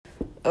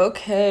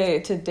Okay,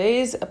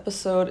 today's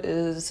episode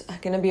is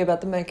going to be about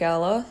the Met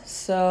Gala.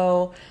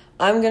 So,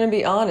 I'm going to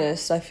be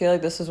honest, I feel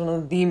like this is one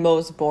of the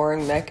most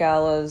boring Met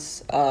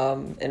Galas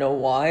in a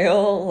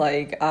while.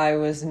 Like, I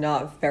was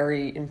not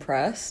very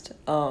impressed.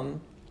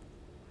 And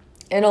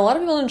a lot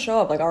of people didn't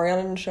show up. Like,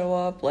 Ariana didn't show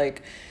up.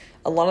 Like,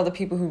 a lot of the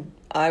people who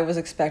I was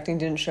expecting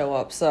didn't show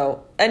up.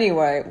 So,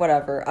 anyway,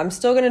 whatever. I'm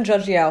still going to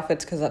judge the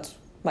outfits because that's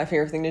my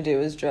favorite thing to do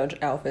is judge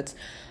outfits.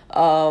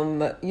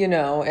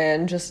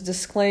 And just a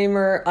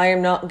disclaimer,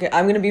 I'm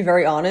going to be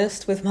very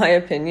honest with my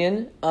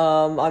opinion.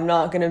 I'm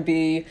not going to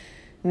be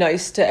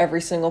nice to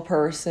every single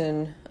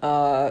person.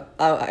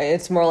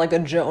 It's more like a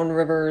Joan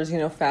Rivers,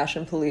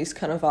 fashion police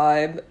kind of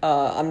vibe.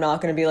 I'm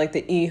not going to be like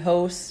the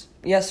host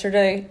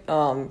yesterday,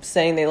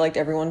 saying they liked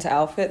everyone's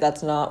outfit.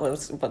 That's not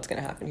what's going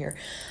to happen here.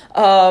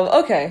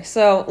 Okay,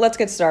 so let's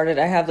get started.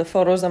 I have the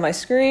photos on my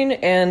screen,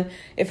 and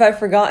if I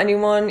forgot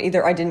anyone,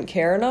 either I didn't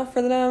care enough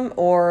for them,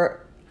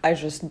 or I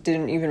just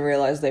didn't even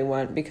realize they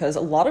went, because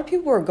a lot of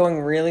people were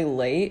going really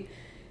late.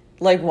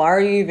 Like, why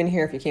are you even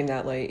here if you came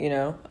that late,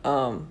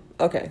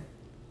 Okay.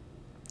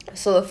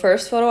 So the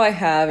first photo I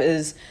have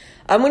is,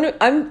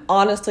 I'm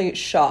honestly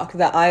shocked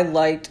that I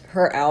liked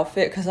her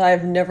outfit, because I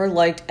have never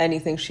liked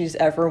anything she's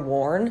ever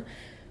worn,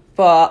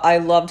 but I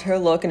loved her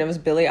look, and it was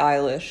Billie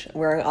Eilish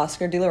wearing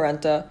Oscar de la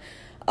Renta.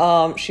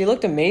 She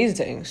looked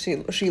amazing.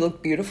 She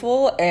looked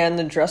beautiful, and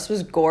the dress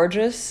was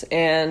gorgeous,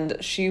 and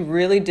she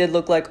really did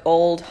look like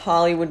old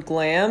Hollywood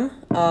glam.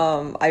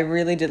 I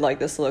really did like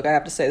this look. I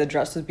have to say, the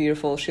dress was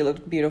beautiful. She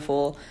looked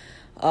beautiful.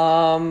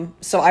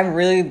 So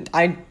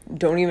I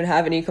don't even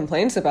have any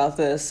complaints about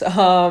this.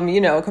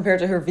 Compared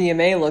to her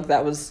VMA look,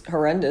 that was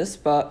horrendous,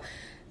 but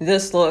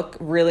this look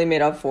really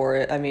made up for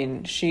it. I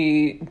mean,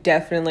 she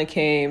definitely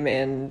came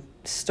and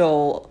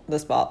stole the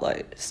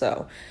spotlight.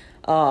 So,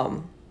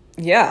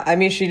 yeah, I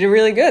mean, she did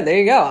really good. There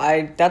you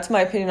go. That's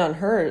my opinion on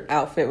her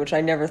outfit, which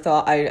I never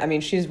thought. I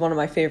mean, she's one of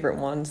my favorite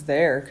ones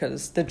there,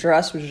 because the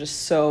dress was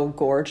just so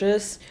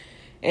gorgeous,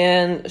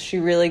 and she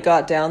really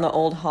got down the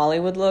old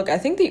Hollywood look. I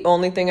think the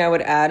only thing I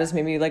would add is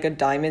maybe like a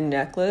diamond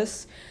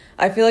necklace.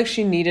 I feel like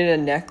she needed a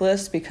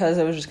necklace because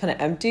it was just kind of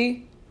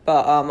empty.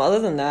 But other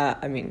than that,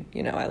 I mean,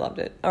 I loved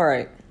it. All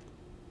right.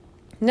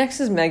 Next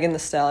is Megan Thee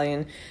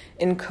Stallion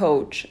in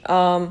Coach.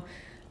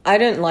 I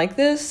didn't like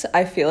this.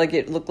 I feel like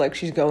it looked like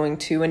she's going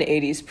to an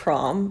 80s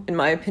prom, in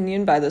my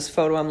opinion, by this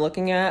photo I'm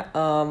looking at.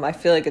 I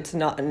feel like it's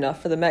not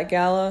enough for the Met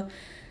Gala.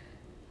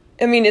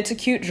 I mean, it's a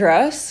cute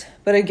dress,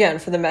 but again,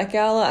 for the Met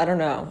Gala, I don't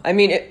know. I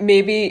mean,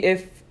 maybe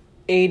if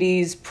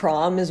 80s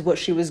prom is what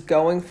she was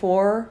going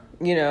for,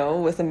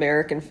 with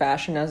American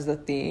fashion as the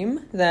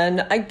theme,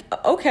 then it's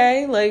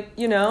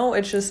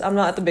just, I'm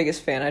not the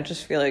biggest fan. I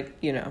just feel like,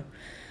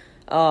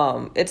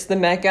 it's the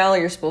Met Gala,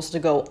 you're supposed to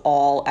go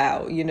all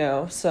out,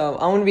 so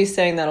I'm going to be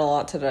saying that a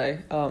lot today,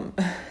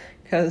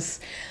 because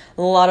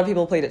a lot of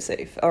people played it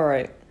safe. All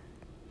right.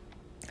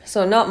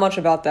 So not much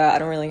about that. I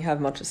don't really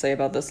have much to say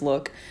about this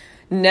look.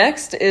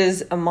 Next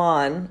is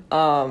Iman.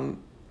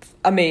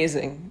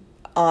 Amazing.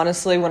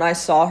 Honestly, when I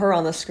saw her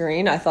on the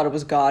screen, I thought it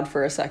was God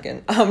for a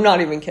second. I'm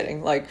not even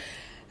kidding. Like,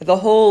 the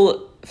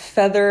whole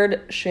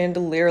feathered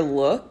chandelier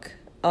look,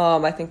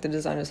 I think the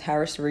designer is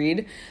Harris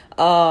Reed.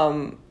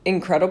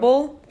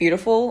 Incredible,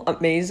 beautiful,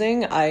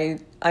 amazing. I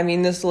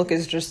mean, this look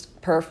is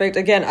just perfect.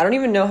 Again, I don't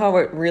even know how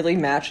it really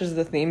matches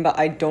the theme, but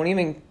I don't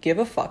even give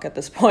a fuck at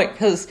this point,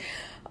 because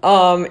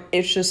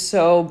it's just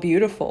so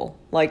beautiful.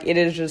 Like, it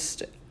is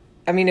just,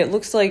 I mean, it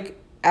looks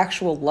like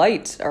actual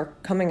lights are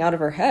coming out of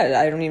her head.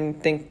 I don't even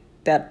think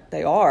that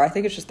they are. I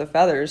think it's just the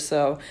feathers.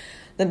 So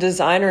the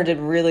designer did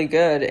really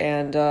good,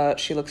 and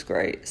she looks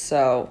great.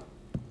 So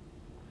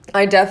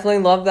I definitely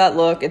love that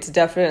look. It's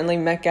definitely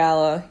Met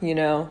Gala,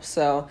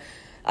 so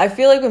I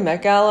feel like with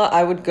Met Gala,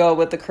 I would go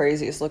with the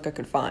craziest look I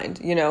could find,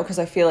 because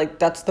I feel like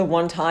that's the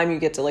one time you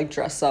get to, like,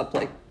 dress up,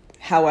 like,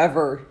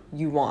 however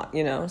you want,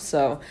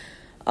 so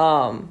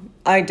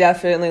I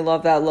definitely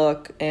love that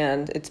look,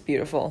 and it's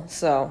beautiful.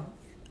 So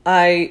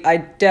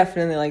I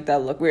definitely like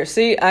that look. We're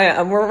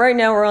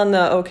on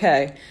the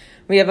okay.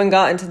 We haven't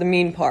gotten to the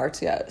mean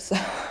parts yet. So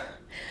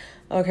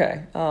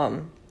okay.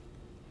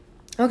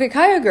 Okay,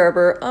 Kaya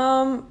Gerber,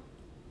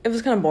 it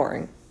was kind of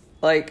boring.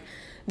 Like,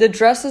 the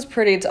dress is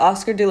pretty, it's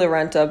Oscar de la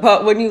Renta,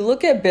 but when you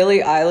look at Billie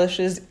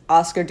Eilish's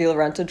Oscar de la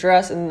Renta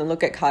dress and then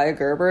look at Kaya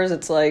Gerber's,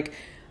 it's like,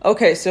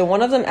 okay, so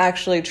one of them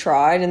actually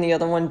tried and the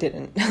other one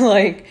didn't.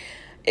 Like,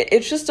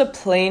 it's just a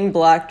plain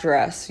black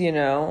dress,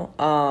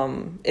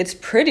 it's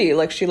pretty,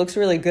 like, she looks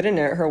really good in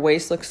it. Her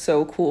waist looks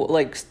so cool,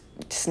 like,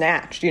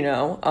 snatched,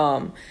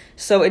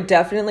 so it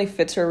definitely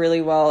fits her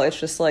really well. It's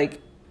just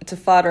like, it's a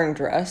flattering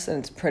dress and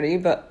it's pretty,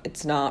 but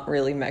it's not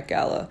really Met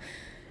Gala.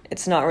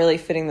 It's not really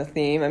fitting the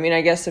theme. I mean,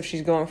 I guess if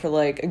she's going for,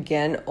 like,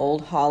 again,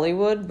 old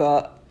Hollywood,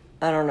 but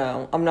I don't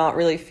know. I'm not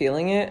really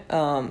feeling it.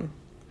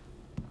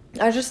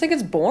 I just think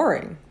it's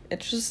boring.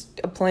 It's just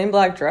a plain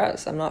black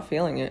dress. I'm not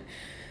feeling it.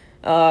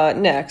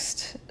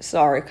 Next.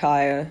 Sorry,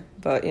 Kaya,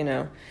 but,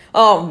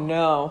 Oh,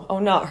 no. Oh,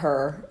 not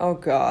her. Oh,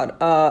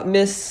 God.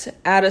 Miss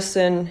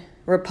Addison,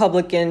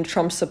 Republican,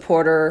 Trump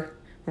supporter,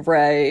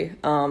 Ray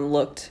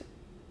looked...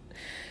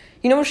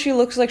 You know what she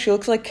looks like? She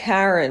looks like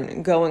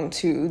Karen going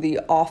to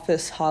the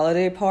office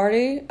holiday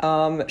party.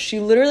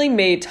 She literally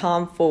made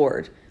Tom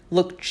Ford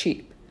look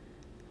cheap.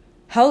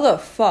 How the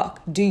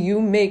fuck do you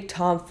make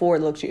Tom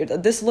Ford look cheap?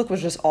 This look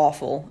was just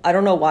awful. I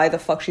don't know why the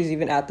fuck she's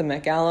even at the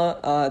Met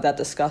Gala. That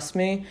disgusts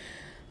me.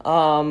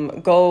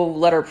 Go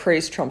let her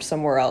praise Trump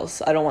somewhere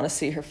else. I don't want to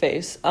see her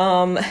face.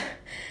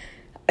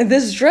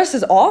 This dress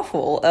is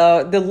awful.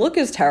 The look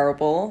is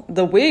terrible.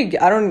 The wig,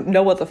 I don't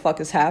know what the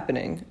fuck is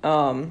happening.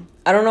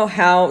 I don't know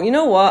how, you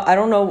know what? I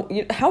don't know.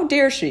 How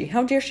dare she?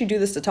 How dare she do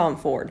this to Tom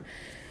Ford?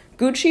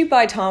 Gucci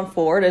by Tom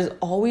Ford is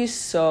always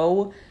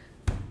so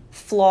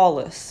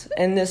flawless.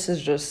 And this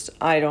is just,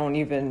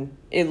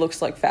 it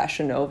looks like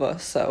Fashion Nova.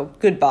 So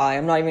goodbye.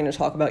 I'm not even going to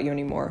talk about you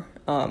anymore.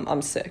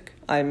 I'm sick.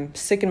 I'm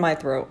sick in my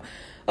throat.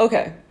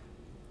 Okay.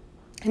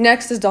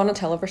 Next is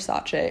Donatella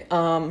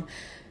Versace.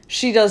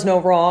 She does no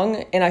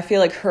wrong, and I feel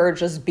like her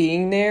just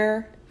being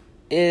there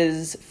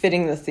is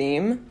fitting the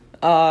theme.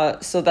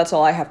 So that's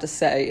all I have to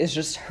say, is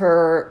just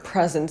her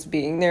presence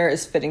being there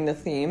is fitting the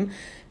theme,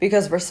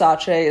 because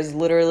Versace is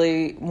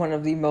literally one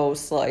of the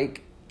most,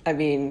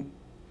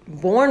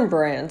 born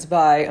brands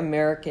by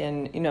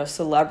American,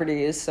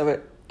 celebrities,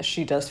 so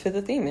she does fit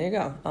the theme. There you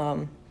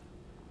go.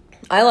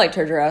 I liked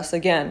her dress.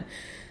 Again,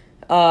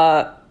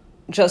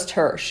 just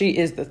her. She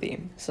is the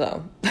theme,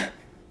 so...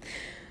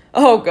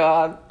 Oh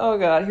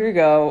god, here we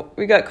go.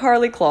 We got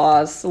Karlie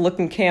Kloss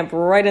looking camp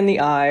right in the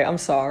eye. I'm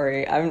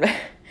sorry.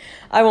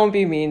 I won't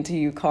be mean to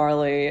you,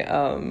 Karlie.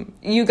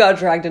 You got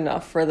dragged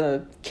enough for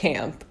the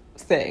camp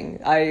thing.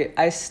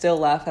 I still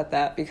laugh at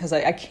that because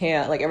I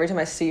can't. Like, every time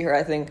I see her,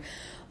 I think,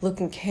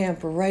 looking camp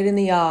right in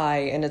the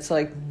eye. And it's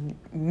like,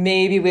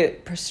 maybe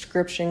with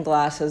prescription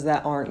glasses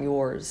that aren't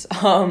yours.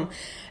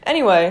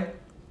 Anyway,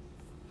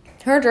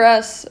 her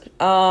dress,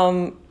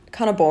 kind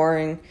of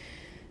boring.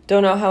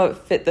 Don't know how it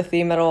fit the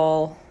theme at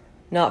all.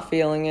 Not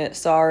feeling it.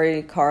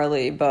 Sorry,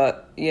 Karlie,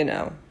 but, you're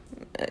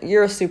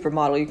a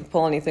supermodel. You can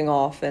pull anything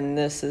off, and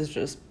this is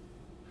just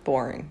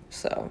boring.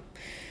 So,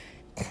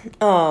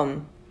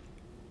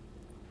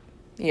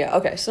 yeah,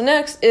 okay. So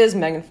next is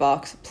Megan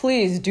Fox.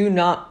 Please do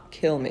not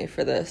kill me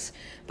for this,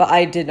 but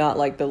I did not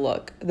like the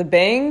look. The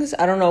bangs,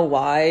 I don't know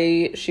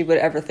why she would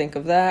ever think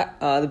of that.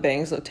 The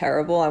bangs look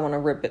terrible. I want to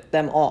rip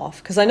them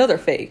off, because I know they're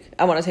fake.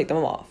 I want to take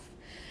them off.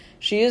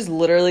 She is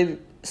literally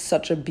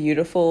such a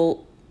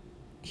beautiful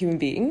human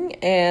being,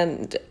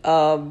 and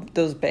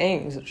those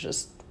bangs, it's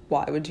just,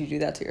 why would you do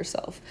that to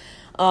yourself?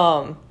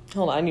 Hold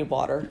on, I need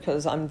water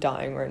because I'm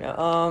dying right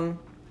now.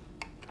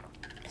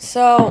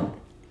 So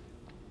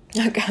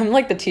I'm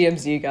like the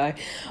TMZ guy.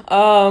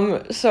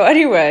 So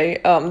anyway,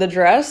 the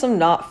dress I'm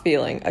not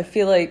feeling. I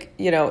feel like,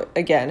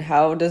 again,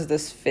 how does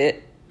this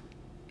fit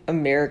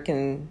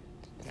American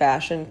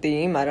fashion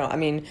theme? I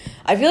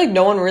feel like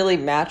no one really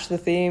matched the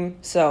theme,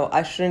 so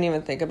I shouldn't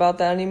even think about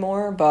that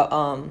anymore, but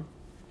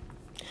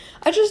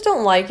I just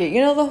don't like it.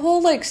 The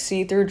whole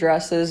see-through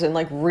dresses and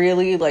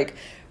really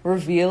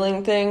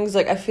revealing things,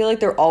 I feel like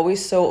they're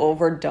always so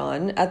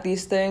overdone at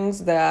these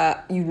things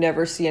that you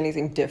never see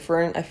anything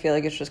different. I feel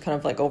like it's just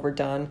kind of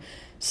overdone.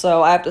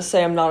 So I have to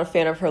say I'm not a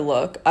fan of her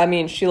look.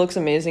 She looks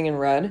amazing in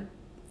red,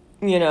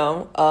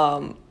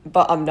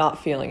 but I'm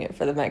not feeling it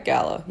for the Met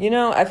Gala.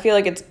 I feel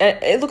like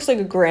it looks like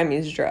a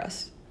Grammys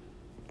dress.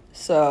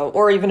 So,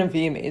 or even a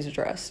VMAs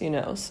dress,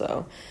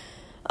 so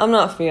I'm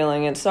not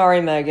feeling it. Sorry,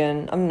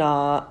 Megan. I'm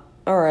not.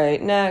 All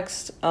right,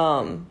 next,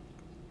 Emily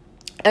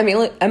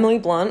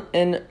Blunt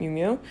in Miu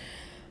Miu.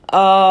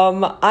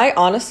 I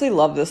honestly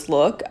love this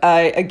look.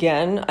 I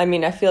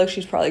feel like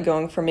she's probably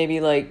going for maybe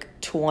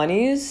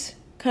 20s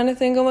kind of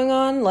thing going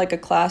on, like a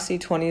classy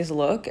 20s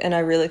look, and I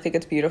really think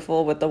it's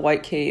beautiful with the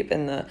white cape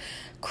and the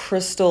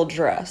crystal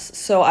dress.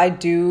 So I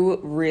do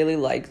really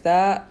like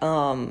that.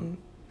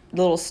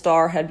 Little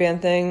star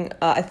headband thing.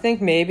 I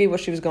think maybe what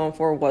she was going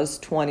for was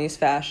 20s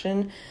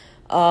fashion.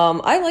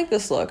 I like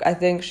this look. I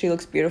think she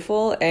looks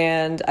beautiful,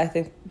 and I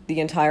think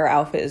the entire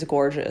outfit is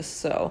gorgeous.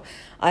 So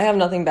I have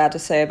nothing bad to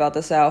say about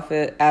this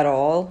outfit at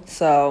all.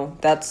 So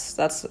that's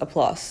a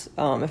plus.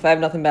 If I have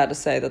nothing bad to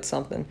say, that's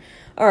something.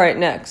 All right,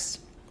 next.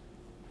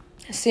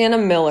 Sienna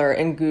Miller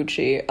in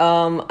Gucci.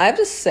 I have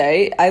to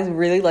say, I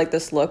really like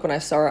this look when I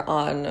saw it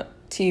on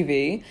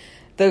TV.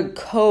 The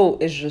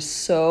coat is just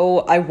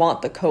so... I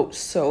want the coat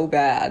so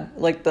bad.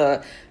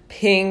 The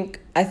pink...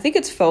 I think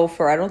it's faux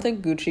fur. I don't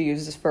think Gucci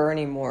uses fur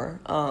anymore.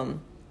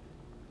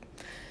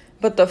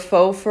 But the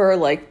faux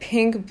fur,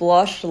 pink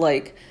blush,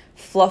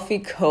 fluffy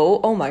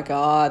coat. Oh my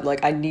god.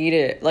 I need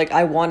it.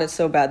 I want it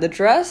so bad. The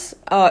dress,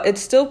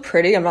 it's still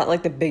pretty. I'm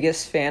not, the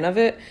biggest fan of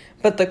it.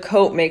 But the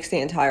coat makes the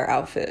entire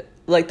outfit.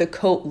 The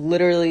coat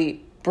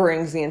literally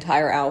brings the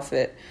entire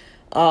outfit.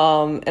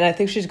 And I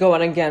think she's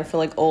going again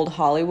for old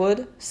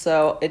Hollywood,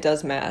 so it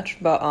does match.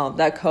 But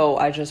that coat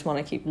I just want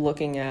to keep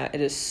looking at.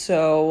 It is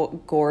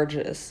so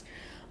gorgeous.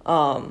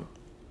 I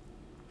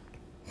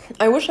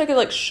wish I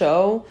could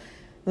show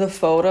the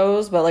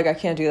photos, but I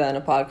can't do that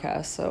in a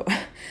podcast, so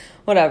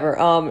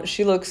Whatever.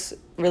 She looks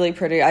really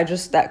pretty.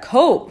 That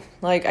coat,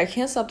 like, I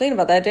can't stop thinking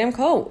about that damn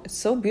coat. It's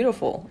so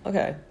beautiful.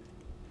 Okay.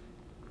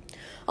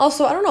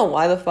 Also, I don't know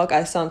why the fuck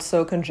I sound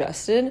so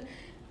congested.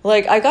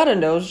 Like, I got a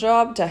nose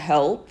job to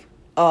help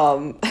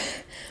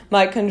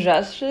my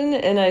congestion,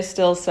 and I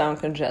still sound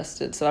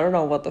congested. So I don't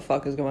know what the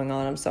fuck is going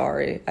on. I'm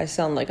sorry. I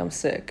sound like I'm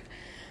sick.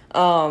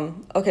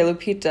 Okay,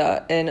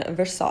 Lupita in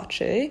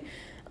Versace.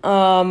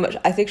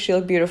 I think she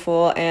looked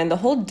beautiful, and the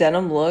whole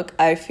denim look,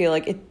 I feel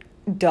like it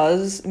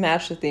does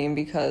match the theme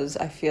because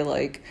I feel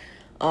like,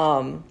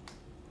 in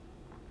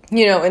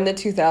the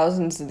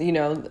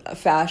 2000s,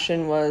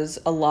 fashion was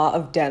a lot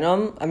of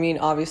denim. I mean,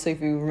 obviously,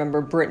 if you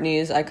remember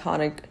Britney's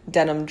iconic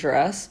denim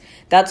dress,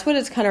 that's what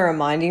it's kind of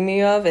reminding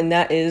me of, and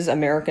that is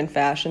American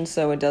fashion,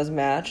 so it does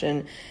match.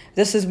 And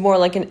this is more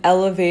like an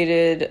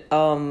elevated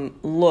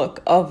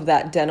look of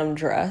that denim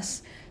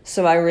dress,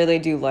 so I really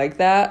do like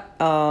that.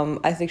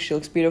 I think she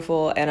looks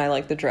beautiful, and I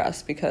like the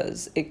dress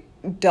because it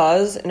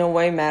does, in a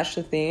way, match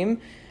the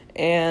theme.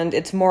 And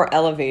it's more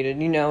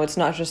elevated, it's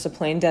not just a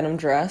plain denim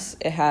dress.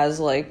 It has,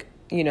 like,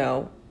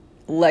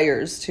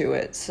 layers to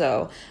it.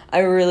 So I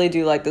really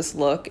do like this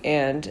look,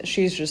 and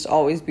she's just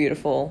always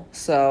beautiful.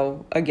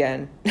 So,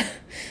 again.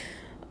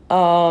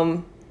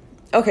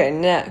 Okay,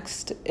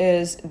 next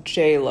is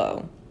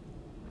J-Lo.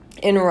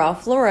 In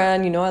Ralph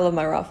Lauren, I love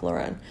my Ralph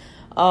Lauren.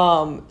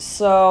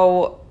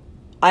 So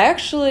I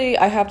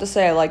have to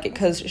say I like it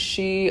because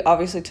she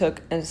obviously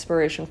took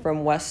inspiration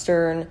from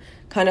Western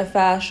kind of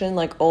fashion,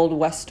 like old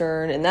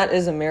Western, and that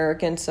is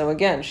American, so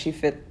again, she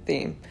fit the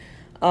theme.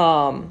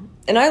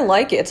 And I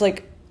like it. It's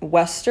like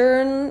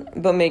Western,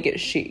 but make it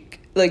chic.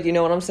 Like, you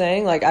know what I'm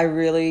saying? Like, I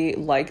really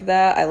like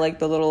that. I like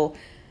the little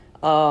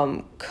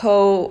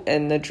coat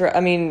and the dress. I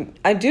mean,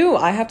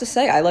 I have to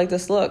say, I like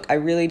this look. I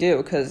really do,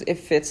 because it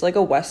fits like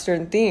a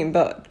Western theme,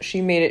 but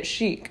she made it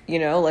chic,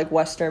 like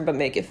Western, but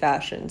make it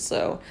fashion.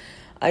 So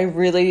I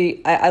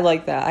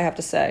like that, I have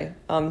to say.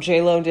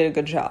 J-Lo did a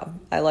good job.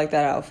 I like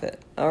that outfit.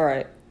 All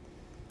right.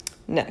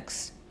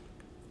 Next.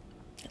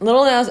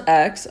 Lil Nas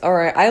X. All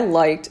right. I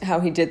liked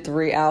how he did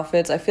 3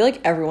 outfits. I feel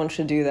like everyone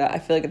should do that. I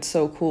feel like it's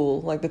so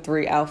cool, like the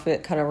 3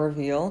 outfit kind of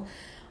reveal.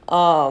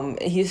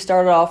 He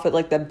started off with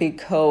like that big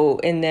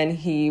coat, and then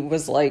he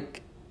was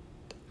like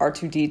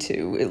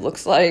R2-D2, it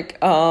looks like.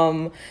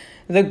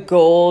 The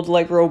gold,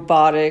 like,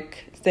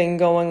 robotic thing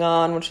going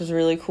on, which was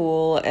really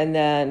cool. And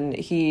then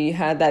he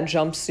had that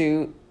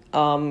jumpsuit.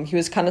 He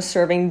was kind of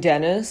serving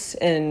Dennis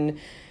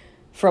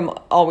from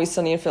Always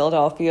Sunny in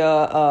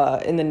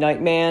Philadelphia in the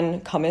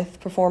Nightman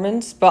Cometh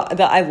performance. But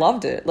I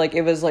loved it. Like,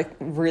 it was like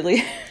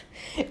really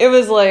it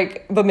was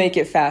like, but make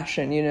it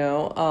fashion,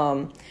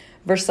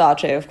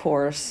 Versace, of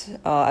course.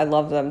 I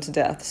love them to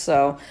death.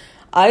 So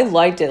I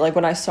liked it. Like,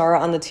 when I saw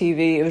it on the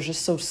TV, it was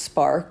just so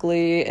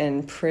sparkly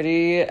and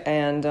pretty,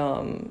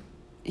 and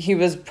he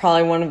was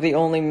probably one of the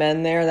only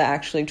men there that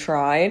actually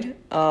tried,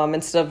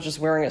 instead of just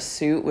wearing a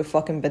suit with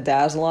fucking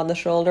bedazzle on the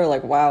shoulder.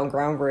 Like, wow,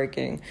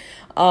 groundbreaking.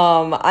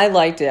 I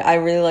liked it. I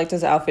really liked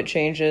his outfit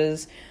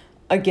changes.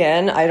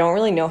 Again, I don't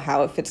really know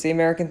how it fits the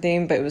American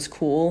theme, but it was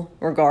cool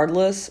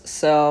regardless.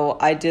 So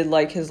I did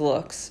like his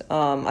looks.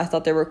 I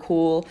thought they were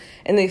cool,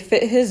 and they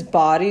fit his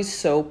body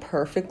so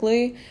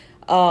perfectly.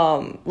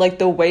 Like,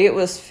 the way it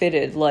was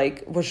fitted,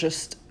 like, was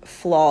just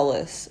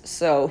flawless.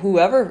 So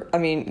whoever,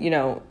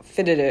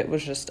 fitted it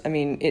was just,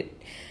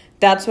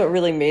 that's what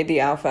really made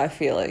the outfit, I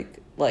feel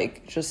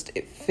like just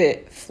it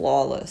fit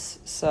flawless.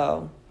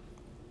 So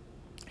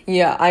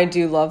yeah, I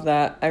do love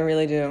that. I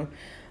really do.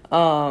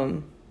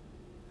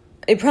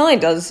 It probably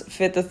does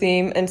fit the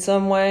theme in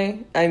some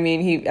way.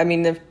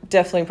 There's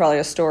definitely probably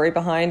a story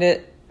behind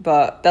it,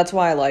 but that's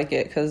why I like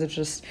it, because it's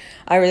just,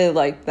 I really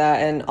like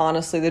that. And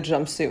honestly, the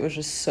jumpsuit was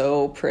just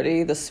so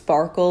pretty. The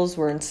sparkles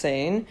were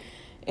insane.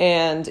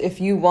 And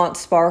if you want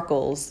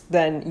sparkles,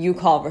 then you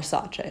call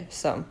Versace.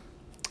 So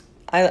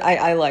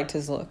I liked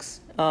his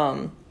looks.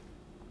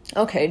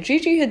 Okay,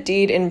 Gigi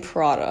Hadid in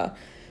Prada.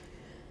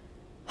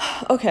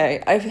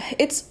 Okay,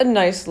 it's a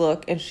nice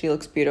look, and she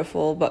looks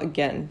beautiful, but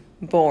again,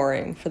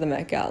 boring for the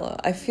Met Gala.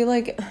 I feel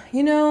like,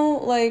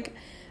 like,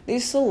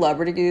 these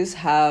celebrities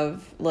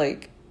have,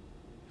 like,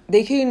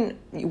 they can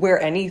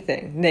wear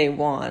anything they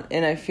want,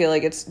 and I feel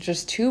like it's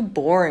just too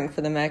boring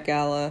for the Met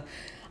Gala.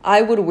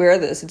 I would wear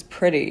this. It's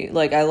pretty.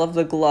 Like, I love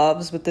the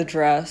gloves with the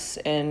dress,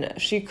 and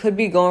she could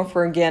be going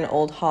for, again,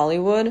 old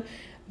Hollywood,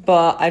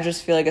 but I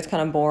just feel like it's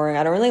kind of boring.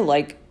 I don't really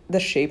like the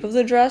shape of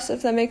the dress,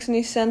 if that makes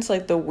any sense.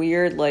 Like, the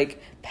weird,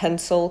 like,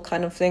 pencil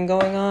kind of thing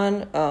going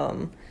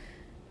on.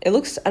 It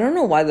looks, I don't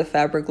know why the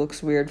fabric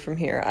looks weird from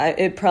here.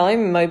 It probably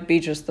might be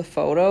just the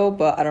photo,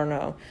 but I don't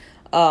know.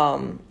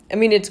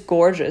 It's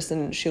gorgeous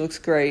and she looks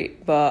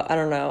great, but I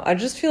don't know. I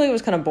just feel like it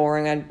was kind of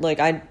boring.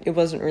 It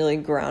wasn't really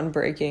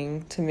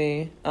groundbreaking to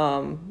me.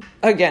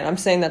 Again, I'm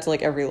saying that's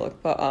like every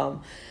look, but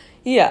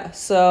yeah.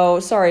 So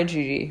sorry,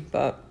 Gigi,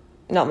 but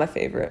not my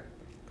favorite.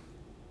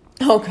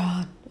 Oh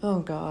God.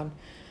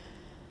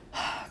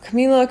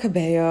 Camila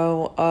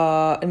Cabello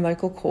and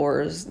Michael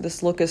Kors.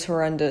 This look is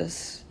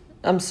horrendous.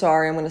 I'm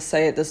sorry, I'm gonna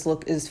say it. This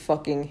look is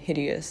fucking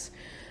hideous.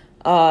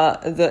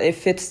 It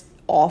fits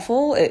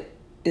awful.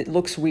 It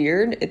looks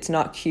weird. It's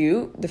not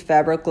cute. The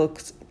fabric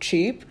looks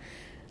cheap.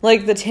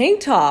 Like the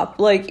tank top,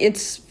 like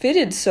it's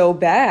fitted so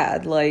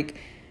bad. Like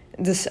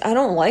this, I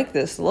don't like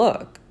this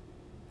look.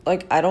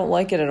 Like I don't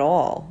like it at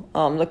all.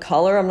 The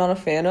color I'm not a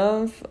fan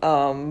of.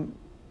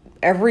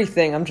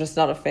 Everything I'm just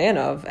not a fan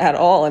of at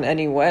all in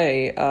any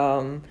way.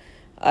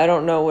 I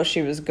don't know what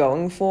she was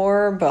going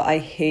for, but I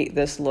hate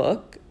this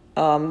look.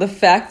 The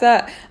fact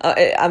that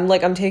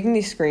I'm taking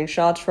these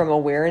screenshots from a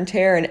wear and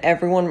tear and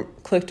everyone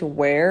clicked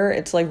wear.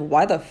 It's like,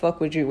 why the fuck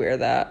would you wear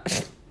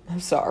that? I'm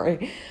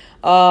sorry.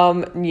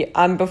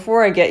 Yeah,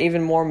 before I get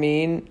even more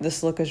mean,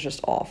 this look is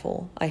just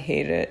awful. I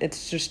hate it.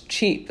 It's just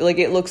cheap. Like,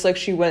 it looks like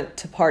she went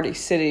to Party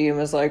City and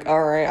was like,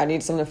 all right, I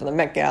need something for the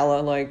Met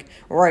Gala, like,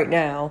 right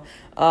now.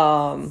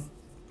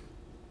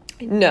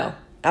 No,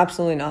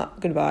 absolutely not.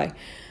 Goodbye.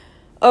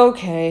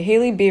 Okay,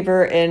 Hailey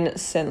Bieber in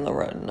Saint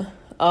Laurent.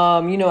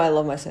 I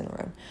love my Saint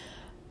Laurent.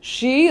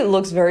 She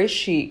looks very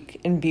chic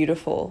and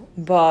beautiful,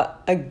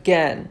 but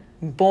again,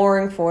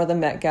 boring for the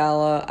Met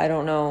Gala. I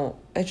don't know.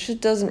 It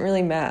just doesn't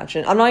really match.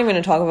 And I'm not even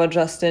going to talk about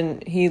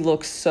Justin. He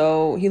looks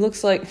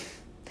like a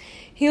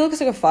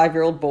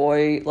 5-year-old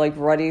boy, like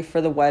ready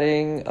for the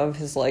wedding of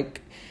his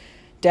like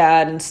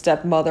dad and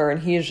stepmother,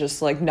 and he is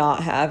just like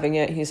not having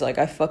it. He's like,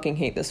 I fucking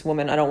hate this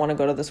woman. I don't want to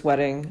go to this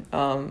wedding.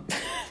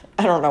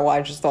 I don't know why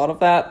I just thought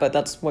of that, but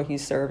that's what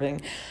he's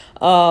serving.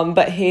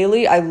 But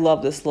Hailey, I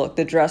love this look.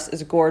 The dress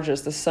is gorgeous.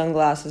 The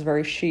sunglasses is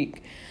very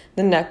chic.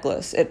 The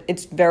necklace,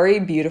 it's very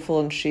beautiful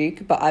and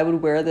chic, but I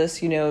would wear this,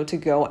 to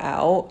go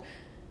out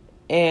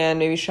and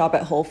maybe shop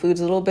at Whole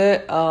Foods a little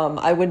bit.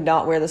 I would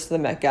not wear this to the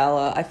Met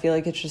Gala. I feel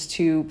like it's just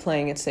too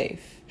playing it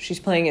safe. She's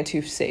playing it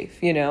too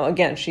safe,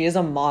 Again, she is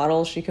a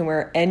model. She can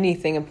wear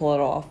anything and pull it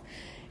off.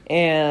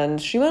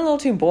 And she went a little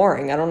too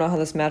boring. I don't know how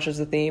this matches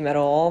the theme at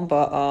all,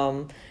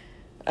 but,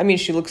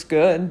 she looks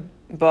good.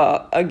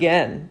 But,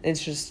 again,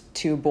 it's just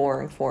too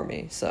boring for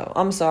me. So,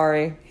 I'm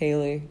sorry,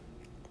 Hailey.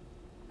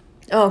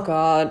 Oh,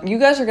 God. You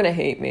guys are going to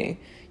hate me.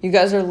 You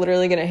guys are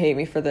literally going to hate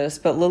me for this.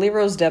 But Lily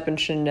Rose Depp and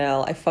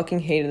Chanel, I fucking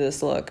hated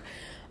this look.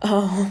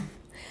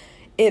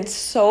 It's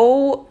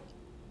so...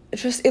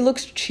 it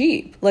looks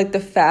cheap. Like,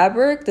 the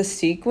fabric, the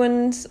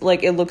sequins,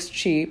 like, it looks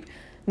cheap.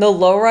 The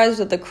low-rise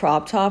with the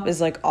crop top is,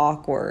 like,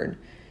 awkward.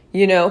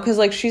 Because,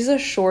 like, she's a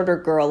shorter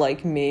girl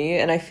like me.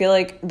 And I feel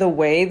like the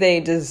way they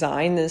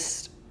designed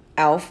this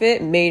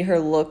outfit made her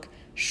look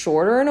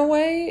shorter in a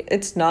way.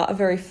 It's not a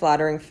very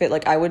flattering fit.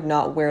 Like, I would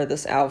not wear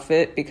this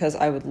outfit because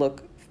I would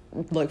look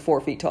like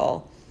 4 feet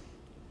tall.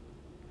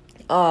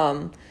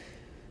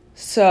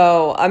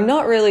 So I'm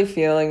not really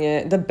feeling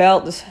it. The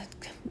belt,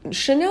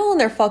 Chanel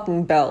and their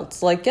fucking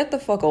belts, like, get the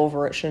fuck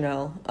over it,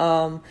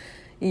 Chanel.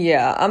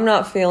 Yeah, I'm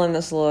not feeling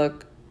this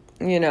look.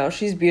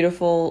 She's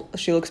beautiful.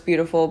 She looks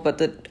beautiful, but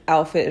the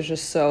outfit is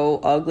just so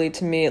ugly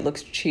to me. It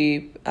looks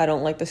cheap. I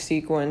don't like the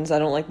sequins. I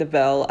don't like the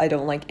belt. I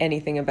don't like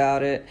anything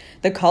about it.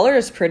 The color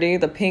is pretty.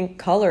 The pink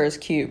color is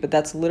cute, but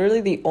that's literally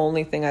the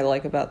only thing I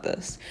like about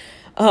this.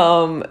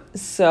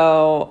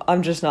 So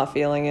I'm just not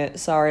feeling it.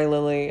 Sorry,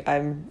 Lily.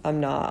 I'm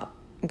not.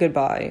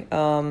 Goodbye.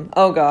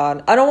 Oh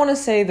God. I don't want to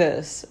say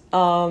this.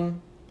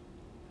 You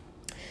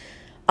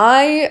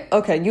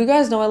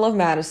guys know I love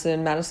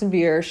Madison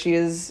Beer. She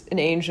is an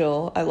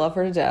angel. I love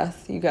her to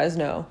death. You guys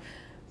know.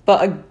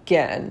 But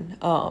again,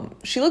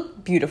 she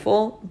looked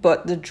beautiful,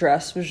 but the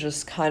dress was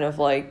just kind of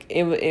like,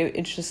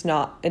 it's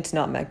not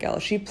Met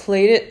Gala. She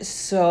played it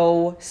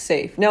so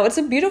safe. Now, it's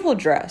a beautiful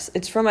dress.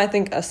 It's from, I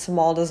think, a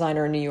small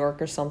designer in New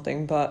York or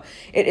something, but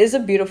it is a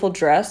beautiful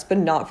dress, but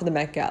not for the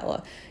Met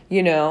Gala.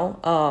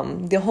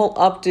 The whole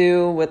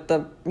updo with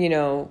the,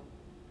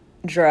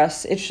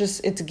 dress,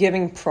 it's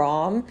giving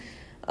prom.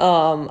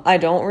 I'm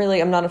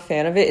not a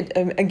fan of it.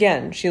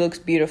 Again, she looks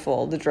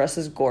beautiful. The dress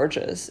is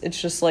gorgeous.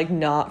 It's just like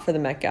not for the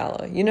Met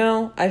Gala.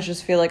 I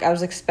just feel like I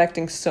was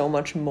expecting so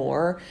much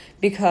more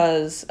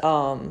because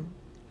her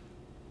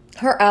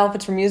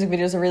outfits for music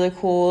videos are really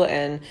cool,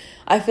 and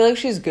I feel like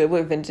she's good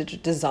with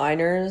vintage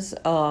designers.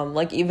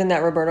 Like even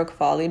that Roberto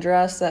Cavalli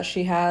dress that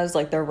she has,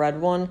 like the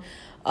red one.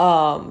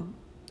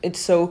 It's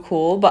so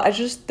cool, but I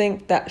just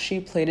think that she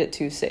played it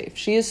too safe.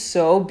 She is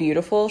so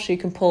beautiful. She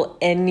can pull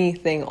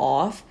anything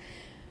off.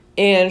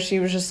 And she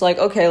was just like,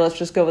 okay, let's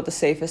just go with the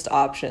safest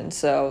option.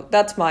 So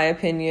that's my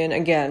opinion.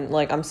 Again,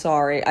 like, I'm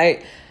sorry.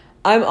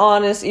 I'm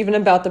honest even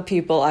about the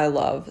people I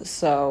love.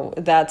 So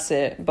that's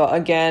it. But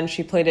again,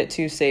 she played it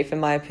too safe in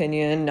my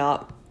opinion.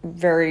 Not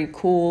very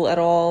cool at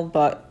all,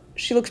 but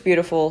she looks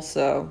beautiful,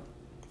 so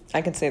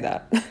I can say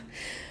that.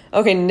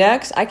 Okay,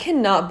 next, I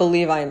cannot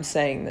believe I am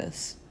saying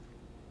this.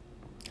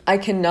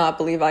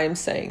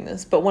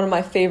 But one of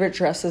my favorite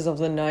dresses of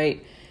the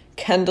night,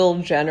 Kendall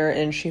Jenner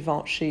in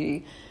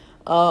Givenchy.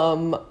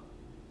 I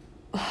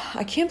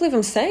can't believe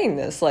I'm saying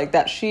this, like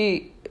that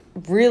she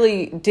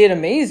really did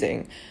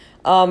amazing.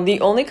 The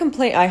only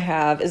complaint I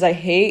have is I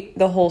hate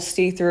the whole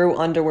see-through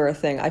underwear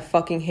thing. I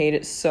fucking hate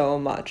it so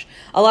much.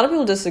 A lot of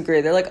people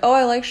disagree. They're like, oh,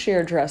 I like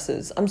sheer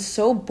dresses. I'm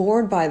so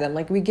bored by them.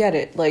 Like, we get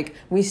it. Like,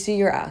 we see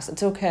your ass.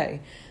 It's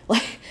okay.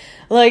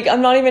 Like,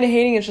 I'm not even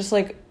hating, it's just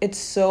like it's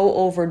so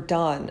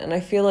overdone. And I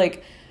feel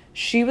like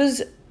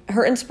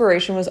her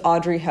inspiration was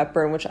Audrey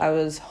Hepburn, which I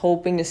was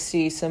hoping to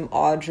see some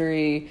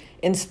Audrey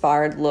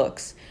inspired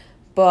looks.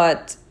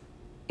 But,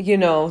 you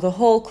know, the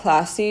whole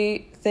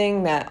classy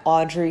thing that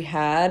Audrey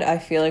had, I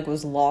feel like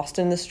was lost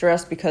in this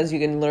dress because you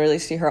can literally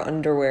see her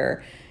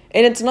underwear.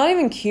 And it's not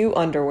even cute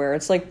underwear.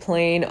 It's like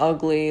plain,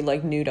 ugly,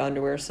 like nude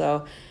underwear.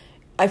 So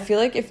I feel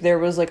like if there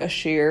was like a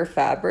sheer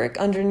fabric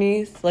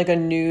underneath, like a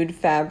nude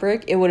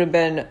fabric, it would have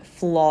been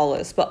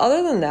flawless. But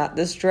other than that,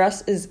 this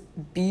dress is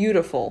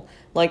beautiful,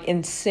 like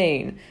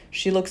insane.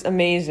 She looks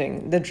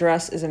amazing. The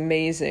dress is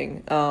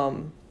amazing.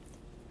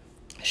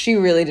 She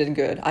really did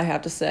good, I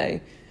have to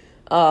say.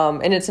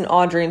 And it's an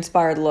Audrey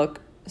inspired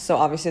look. So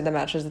obviously that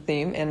matches the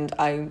theme, and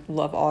I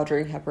love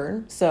Audrey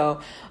Hepburn.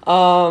 So,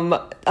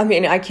 I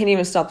mean, I can't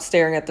even stop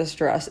staring at this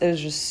dress. It is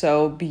just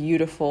so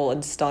beautiful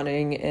and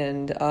stunning,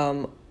 and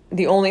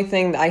the only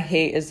thing that I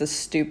hate is the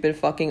stupid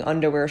fucking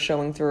underwear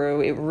showing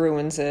through. It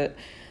ruins it.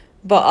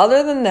 But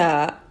other than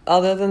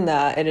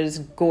that, it is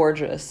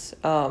gorgeous.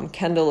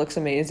 Kendall looks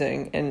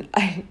amazing, and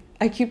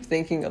I keep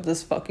thinking of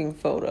this fucking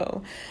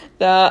photo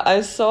that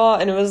I saw,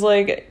 and it was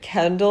like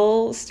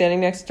Kendall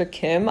standing next to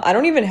Kim. I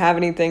don't even have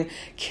anything.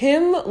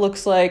 Kim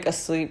looks like a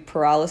sleep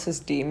paralysis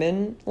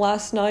demon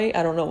last night.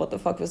 I don't know what the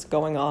fuck was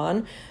going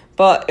on,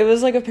 but it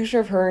was like a picture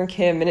of her and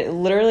Kim, and it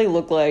literally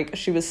looked like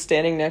she was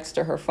standing next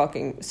to her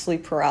fucking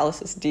sleep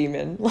paralysis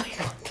demon. Like,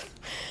 what the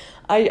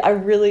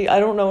I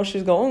don't know what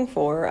she's going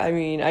for. I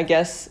mean, I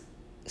guess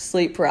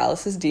sleep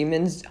paralysis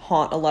demons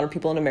haunt a lot of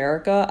people in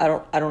America.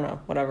 I don't know,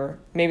 whatever.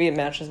 Maybe it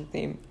matches the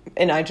theme,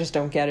 and I just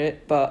don't get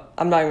it, but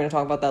I'm not even gonna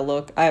talk about that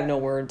look. I have no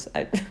words.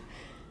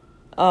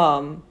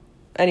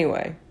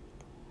 Anyway.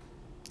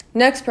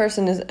 Next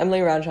person is Emily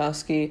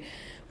Ratajkowski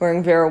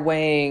wearing Vera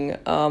Wang.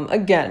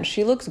 Again,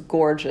 she looks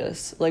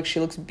gorgeous. Like, she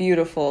looks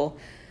beautiful.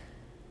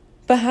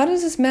 But how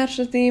does this match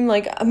the theme?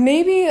 Like,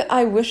 maybe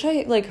I wish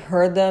I, like,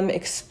 heard them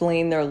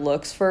explain their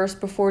looks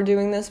first before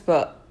doing this,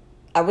 but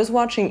I was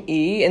watching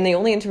E! And they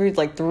only interviewed,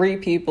 like, 3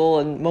 people,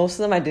 and most of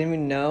them I didn't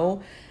even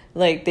know.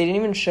 Like, they didn't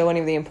even show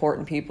any of the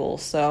important people,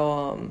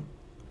 so,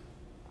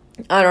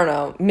 I don't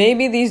know.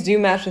 Maybe these do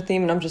match the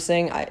theme, and I'm just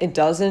saying it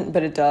doesn't,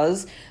 but it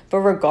does. But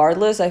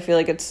regardless, I feel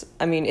like it's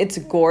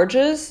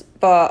gorgeous,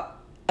 but,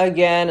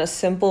 again, a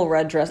simple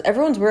red dress.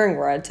 Everyone's wearing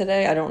red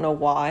today, I don't know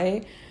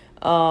why.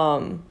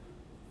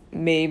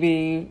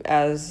 Maybe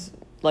as,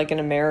 like, an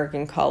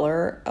American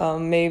color,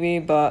 maybe,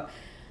 but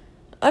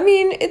I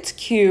mean, it's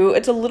cute.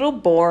 It's a little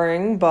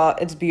boring,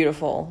 but it's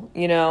beautiful,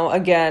 you know?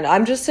 Again,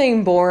 I'm just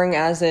saying boring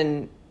as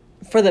in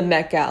for the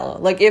Met Gala.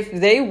 Like, if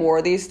they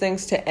wore these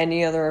things to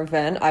any other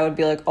event, I would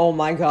be like, oh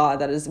my god,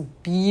 that is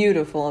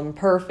beautiful and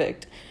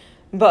perfect.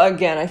 But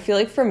again, I feel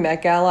like for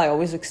Met Gala, I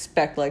always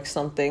expect, like,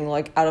 something,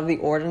 like, out of the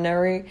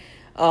ordinary,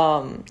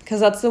 because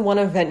that's the one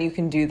event you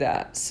can do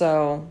that,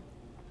 so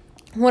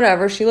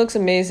whatever. She looks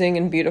amazing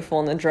and beautiful,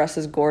 and the dress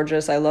is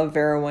gorgeous. I love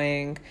Vera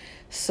Wang,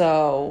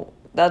 so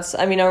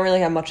I mean, I don't really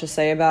have much to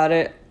say about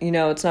it. You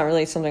know, it's not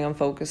really something I'm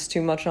focused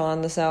too much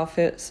on, this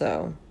outfit,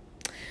 so.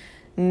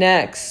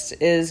 Next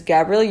is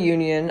Gabrielle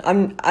Union.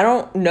 I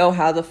don't know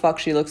how the fuck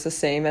she looks the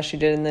same as she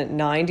did in the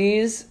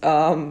 90s.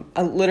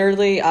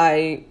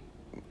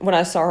 When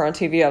I saw her on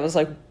TV, I was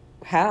like,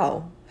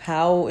 how?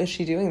 How is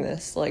she doing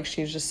this? Like,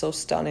 she's just so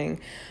stunning.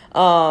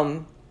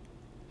 I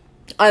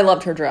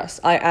loved her dress.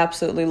 I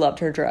absolutely loved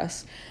her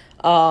dress.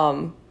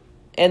 And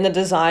the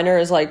designer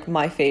is, like,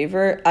 my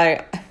favorite.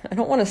 I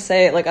don't want to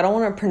say it, like, I don't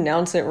want to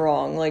pronounce it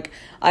wrong. Like,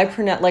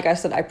 like I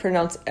said, I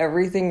pronounce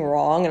everything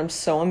wrong, and I'm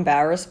so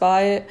embarrassed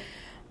by it.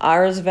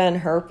 Iris Van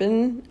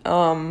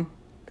Herpen.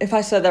 If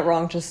I said that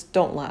wrong, just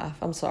don't laugh.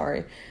 I'm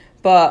sorry.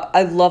 But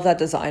I love that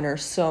designer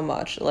so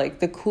much. Like,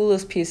 the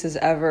coolest pieces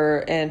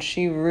ever, and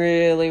she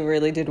really,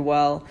 really did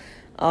well.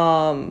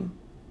 I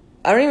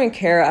don't even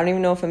care. I don't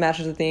even know if it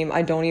matches the theme.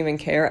 I don't even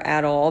care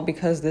at all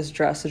because this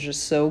dress is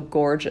just so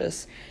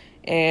gorgeous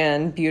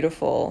and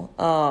beautiful.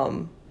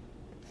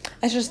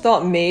 I just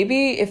thought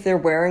maybe if they're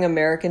wearing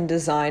American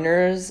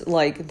designers,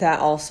 like, that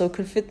also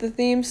could fit the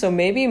theme. So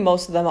maybe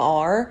most of them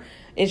are.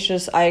 It's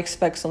just I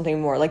expect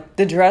something more. Like,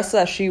 the dress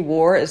that she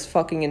wore is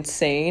fucking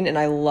insane, and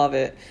I love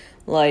it.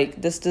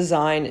 Like, this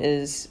design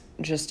is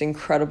just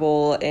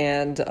incredible,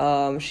 and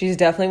she's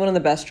definitely one of the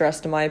best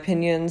dressed in my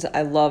opinions.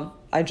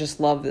 I just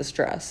love this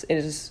dress. It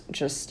is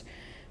just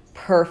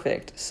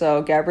perfect.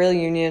 So Gabrielle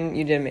Union,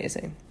 you did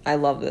amazing. I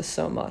love this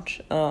so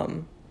much.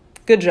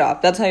 Good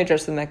job. That's how you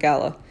dress the Met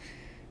Gala.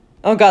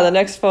 Oh god, the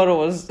next photo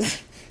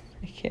was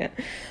I can't.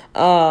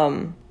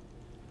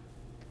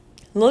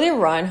 Lilia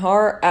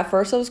Reinhart, at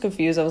first I was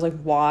confused. I was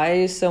like,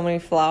 why so many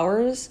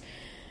flowers?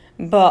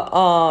 But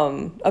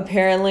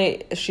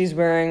apparently she's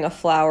wearing a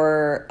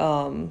flower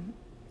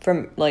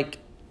from, like,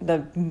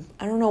 I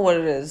don't know what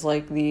it is,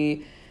 like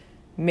the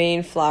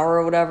main flower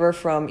or whatever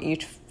from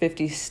each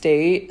 50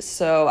 state.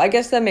 So I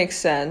guess that makes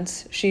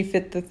sense. She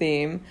fit the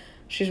theme.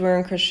 She's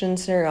wearing Christian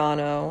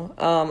Siriano.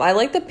 I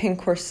like the pink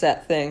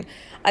corset thing.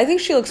 I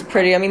think she looks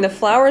pretty. I mean, the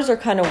flowers are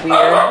kind of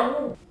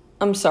weird.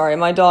 I'm sorry,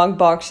 my dog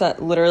barks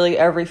at literally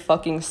every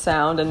fucking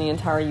sound in the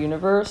entire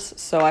universe,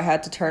 so I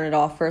had to turn it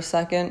off for a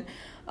second.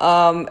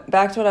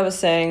 Back to what I was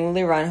saying,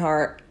 Lily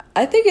Reinhart,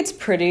 I think it's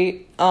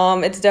pretty.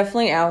 It's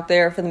definitely out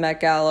there for the Met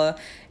Gala,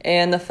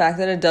 and the fact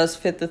that it does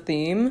fit the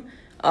theme,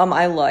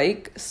 I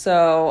like.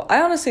 So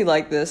I honestly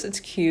like this. It's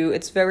cute.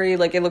 It's very,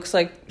 like, it looks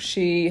like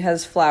she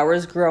has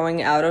flowers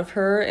growing out of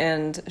her,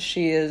 and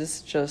she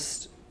is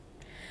just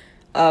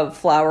a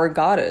flower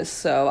goddess,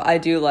 so I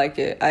do like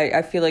it.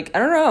 I feel like, I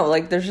don't know,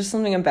 like, there's just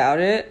something about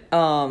it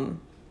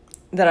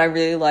that I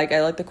really like.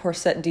 I like the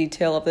corset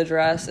detail of the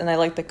dress, and I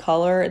like the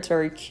color. It's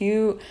very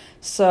cute.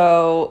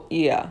 So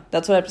yeah,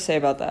 that's what I have to say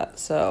about that.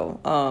 So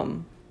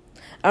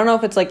I don't know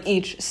if it's like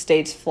each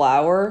state's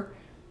flower.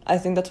 I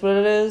think that's what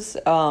it is.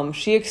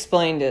 She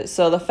explained it,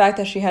 so the fact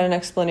that she had an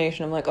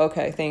explanation, I'm like,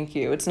 okay, thank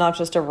you. It's not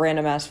just a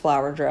random ass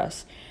flower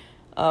dress.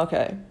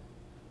 Okay.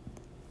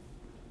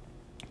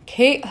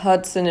 Kate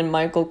Hudson and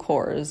Michael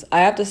Kors. I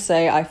have to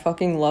say, I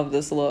fucking love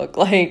this look.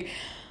 Like,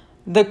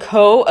 the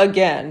coat,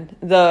 again,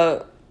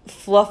 the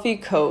fluffy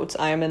coat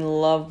I am in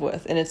love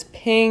with. And it's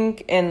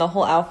pink, and the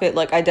whole outfit,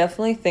 like, I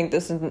definitely think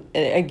this is,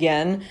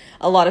 again,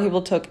 a lot of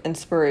people took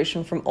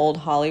inspiration from old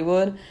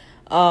Hollywood.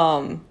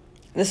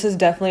 This is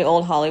definitely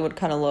old Hollywood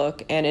kind of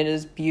look, and it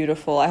is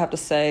beautiful. I have to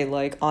say,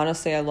 like,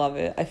 honestly, I love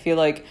it. I feel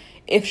like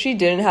if she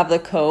didn't have the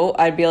coat,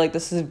 I'd be like,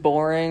 this is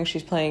boring.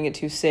 She's playing it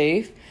too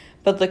safe.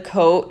 But the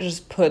coat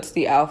just puts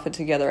the outfit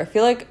together. I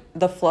feel like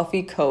the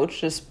fluffy coat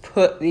just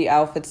put the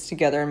outfits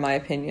together, in my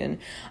opinion.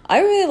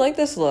 I really like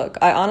this look.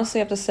 I honestly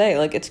have to say,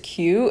 like, it's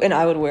cute, and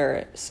I would wear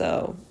it.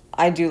 So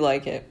I do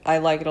like it. I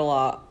like it a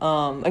lot.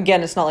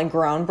 Again, it's not like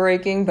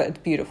groundbreaking, but it's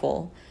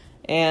beautiful.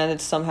 And it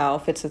somehow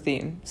fits the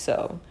theme.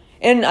 So,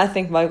 and I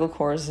think Michael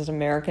Kors is an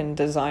American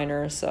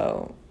designer.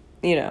 So,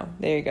 you know,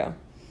 there you go.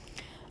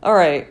 All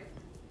right.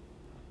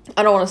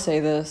 I don't want to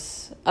say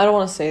this. I don't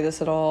want to say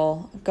this at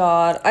all.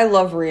 God, I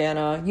love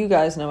Rihanna. You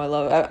guys know I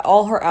love it.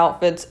 All her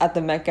outfits at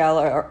the Met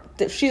Gala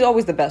she's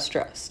always the best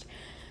dressed.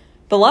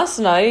 But last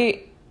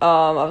night,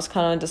 I was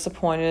kind of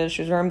disappointed.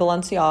 She was wearing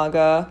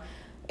Balenciaga.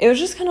 It was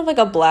just kind of like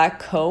a black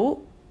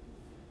coat.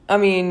 I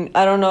mean,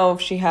 I don't know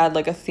if she had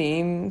like a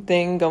theme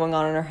thing going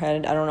on in her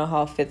head. I don't know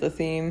how it fit the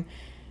theme.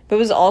 But it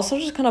was also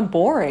just kind of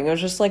boring. It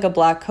was just like a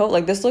black coat.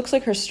 Like, this looks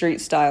like her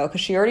street style,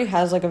 because she already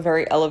has like a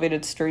very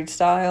elevated street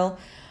style.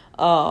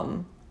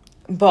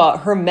 But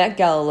her Met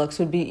Gala looks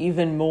would be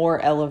even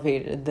more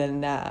elevated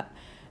than that.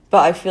 But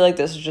I feel like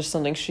this is just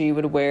something she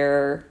would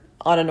wear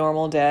on a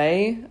normal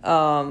day.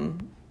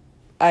 I'm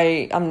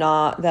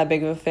not that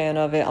big of a fan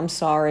of it. I'm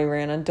sorry,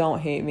 Rihanna. Don't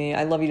hate me.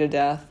 I love you to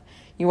death.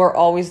 You are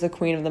always the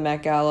queen of the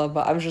Met Gala,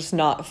 but I was just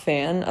not a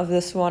fan of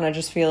this one. I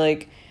just feel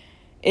like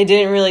it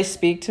didn't really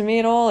speak to me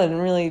at all. I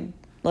didn't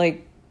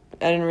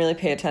really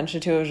pay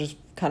attention to it. It was just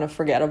kind of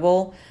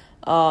forgettable.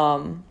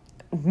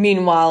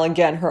 Meanwhile,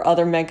 again, her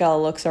other Met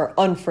Gala looks are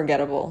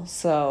unforgettable.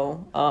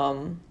 So,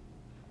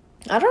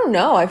 I don't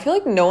know. I feel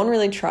like no one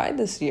really tried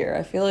this year.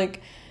 I feel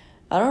like,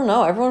 I don't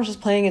know, everyone's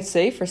just playing it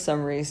safe for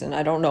some reason.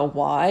 I don't know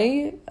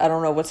why. I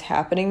don't know what's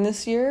happening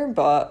this year,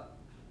 but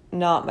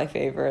not my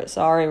favorite.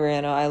 Sorry,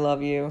 Rihanna. I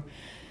love you.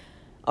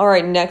 All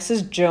right, next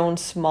is Joan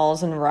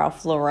Smalls and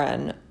Ralph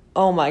Lauren.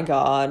 Oh my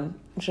God.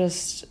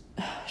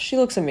 She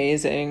looks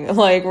amazing.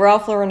 Like,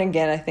 Ralph Lauren,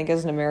 again, I think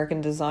is an American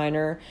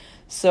designer.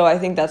 So I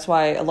think that's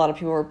why a lot of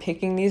people were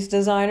picking these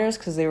designers,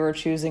 because they were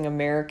choosing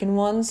American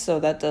ones. So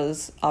that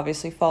does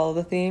obviously follow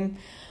the theme.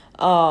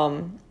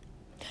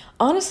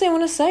 Honestly, I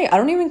want to say, I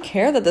don't even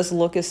care that this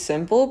look is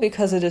simple,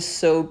 because it is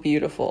so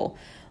beautiful.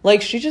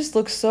 Like, she just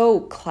looks so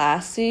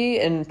classy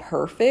and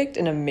perfect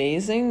and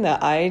amazing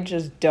that I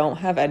just don't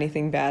have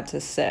anything bad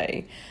to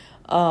say.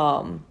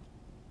 I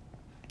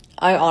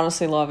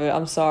honestly love it.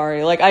 I'm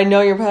sorry. Like, I know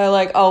you're probably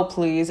like, oh,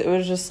 please. It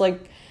was just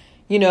like,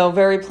 you know,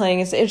 very playing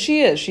it safe. And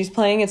she is. She's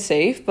playing it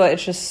safe, but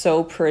it's just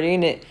so pretty.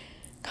 And it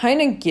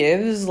kind of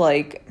gives,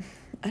 like,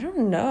 I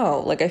don't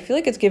know. Like, I feel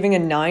like it's giving a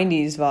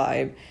 90s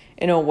vibe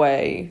in a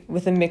way,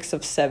 with a mix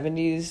of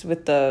 70s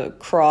with the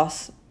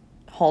cross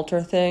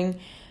halter thing.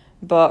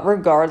 But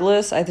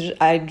regardless,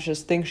 I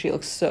just think she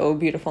looks so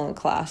beautiful and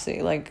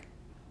classy. Like,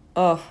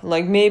 oh,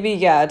 like, maybe,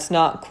 yeah, it's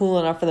not cool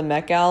enough for the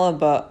Met Gala,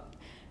 but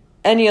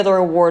any other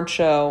award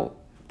show,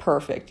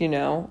 perfect, you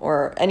know?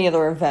 Or any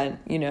other event,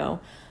 you know?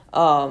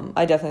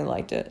 I definitely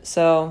liked it.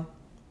 So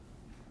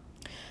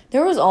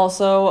there was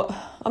also,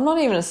 I'm not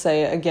even gonna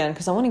say it again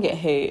because I want to get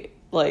hate.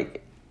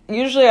 Like,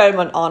 usually I'm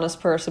an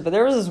honest person, but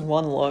there was this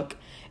one look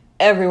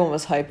everyone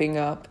was hyping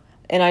up,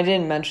 and I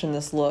didn't mention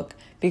this look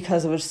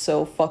because it was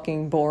so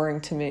fucking boring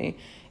to me.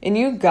 And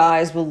you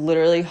guys will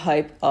literally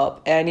hype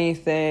up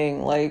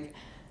anything. Like,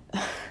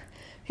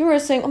 people were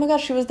saying, oh my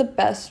gosh, she was the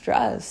best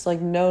dressed. Like,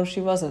 no,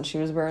 she wasn't. She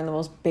was wearing the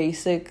most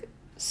basic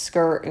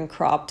skirt and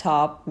crop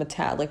top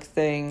metallic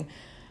thing.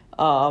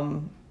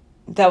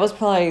 That was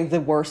probably the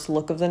worst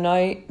look of the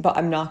night, but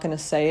I'm not going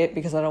to say it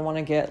because I don't want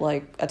to get,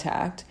 like,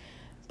 attacked.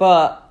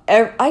 But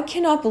I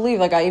cannot believe,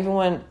 like, I even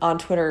went on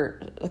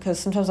Twitter because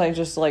sometimes I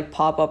just, like,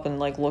 pop up and,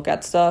 like, look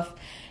at stuff.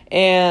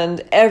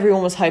 and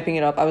everyone was hyping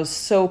it up. I was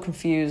so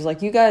confused.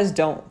 Like, you guys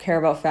don't care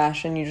about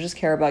fashion, you just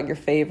care about your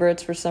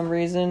favorites for some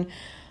reason.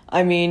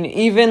 I mean,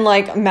 even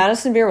like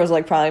Madison Beer was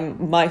like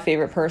probably my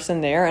favorite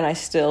person there, and I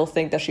still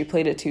think that she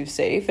played it too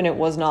safe, and it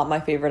was not my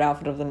favorite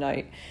outfit of the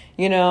night.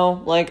 You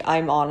know, like,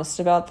 I'm honest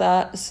about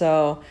that.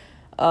 So,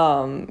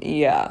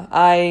 yeah,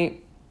 I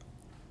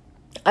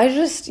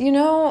just, you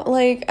know,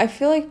 like, I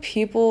feel like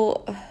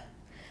people,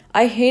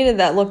 I hated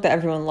that look that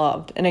everyone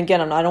loved. And again,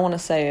 I don't want to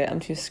say it,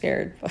 I'm too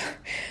scared.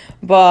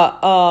 But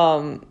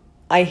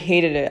I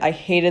hated it. I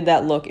hated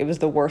that look. It was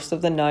the worst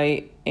of the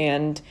night.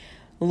 And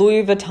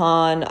Louis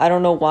Vuitton, I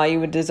don't know why you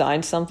would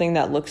design something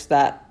that looks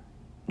that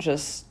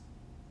just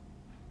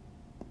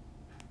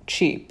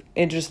cheap.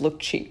 It just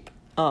looked cheap.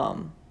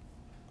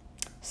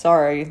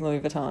 Sorry, Louis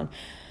Vuitton.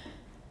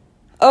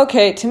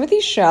 Okay, Timothée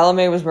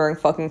Chalamet was wearing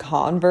fucking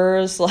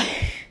Converse.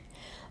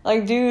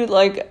 Like, dude,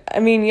 like, I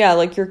mean, yeah,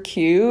 like, you're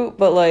cute,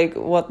 but, like,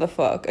 what the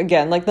fuck?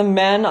 Again, like, the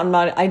men,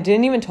 I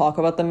didn't even talk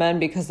about the men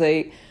because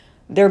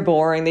they're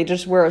boring. They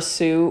just wear a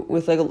suit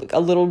with, like, a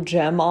little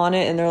gem on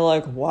it, and they're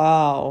like,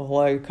 wow,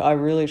 like, I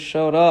really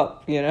showed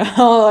up, you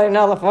know? Like,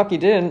 no, the fuck you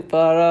didn't,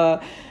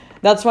 but,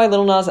 that's why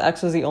Lil Nas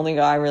X was the only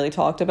guy I really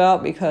talked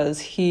about, because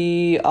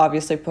he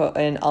obviously put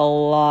in a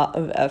lot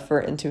of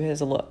effort into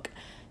his look.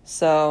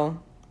 So,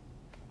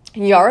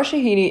 Yara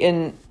Shahidi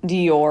in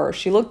Dior,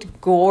 she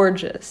looked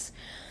gorgeous.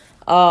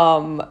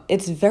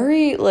 It's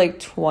very, like,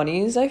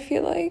 20s, I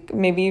feel like,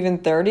 maybe even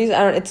 30s.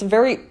 It's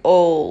very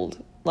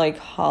old, like,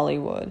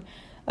 Hollywood.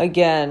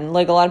 Again,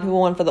 like, a lot of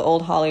people went for the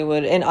old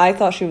Hollywood, and I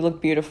thought she would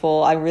look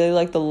beautiful. I really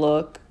like the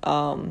look.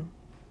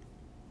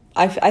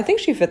 I think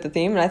she fit the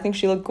theme, and I think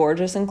she looked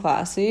gorgeous and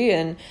classy,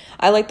 and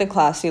I like the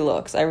classy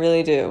looks. I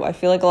really do. I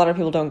feel like a lot of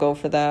people don't go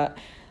for that.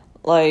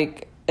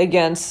 Like,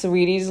 again,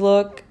 Sweetie's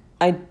look,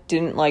 I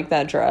didn't like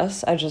that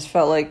dress. I just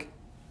felt like,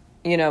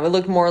 you know, it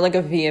looked more like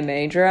a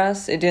VMA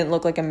dress. It didn't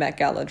look like a Met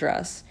Gala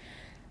dress.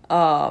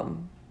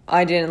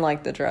 I didn't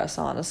like the dress,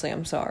 honestly.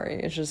 I'm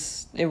sorry.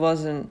 It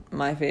wasn't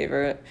my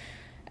favorite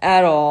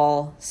at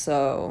all.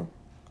 So,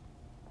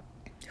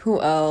 who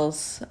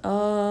else?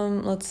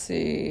 Let's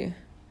see.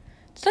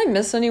 Did I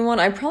miss anyone?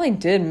 I probably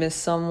did miss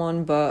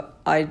someone, but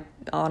I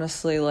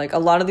honestly, like, a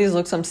lot of these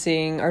looks I'm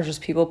seeing are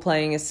just people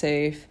playing it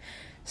safe.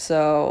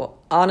 So,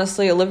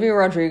 honestly, Olivia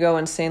Rodrigo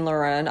and Saint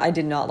Laurent, I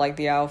did not like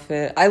the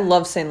outfit. I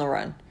love Saint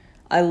Laurent.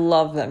 I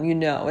love them, you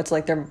know. It's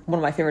like they're one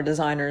of my favorite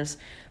designers.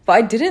 But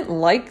I didn't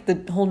like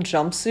the whole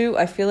jumpsuit.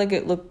 I feel like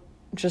it looked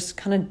just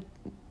kind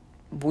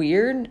of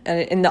weird.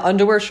 And the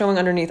underwear showing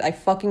underneath, I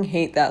fucking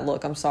hate that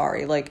look. I'm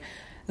sorry. Like,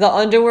 the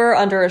underwear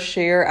under a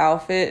sheer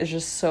outfit is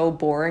just so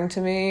boring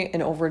to me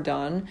and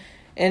overdone.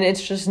 And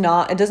it's just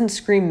not, it doesn't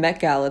scream Met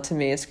Gala to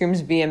me. It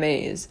screams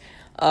VMAs.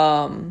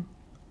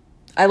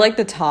 I like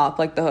the top,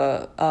 like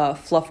the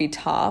fluffy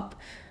top.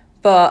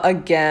 But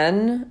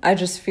again, I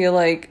just feel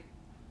like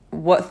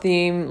what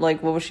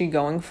was she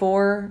going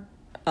for?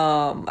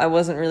 I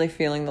wasn't really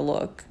feeling the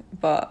look.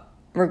 But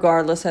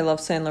regardless, I love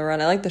Saint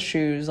Laurent. I like the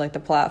shoes, like the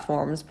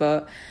platforms,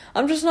 but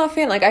I'm just not a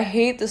fan. Like, I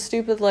hate the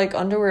stupid, like,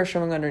 underwear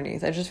showing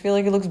underneath. I just feel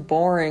like it looks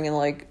boring and,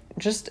 like,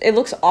 just, it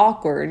looks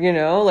awkward, you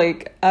know?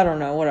 Like, I don't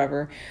know,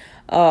 whatever.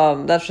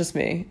 That's just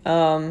me.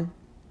 Oh,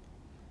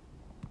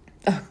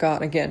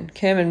 God, again,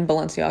 Kim and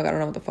Balenciaga, I don't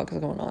know what the fuck is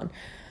going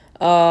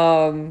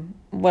on.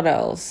 What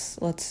else?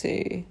 Let's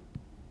see.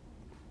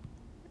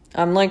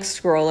 I'm, like,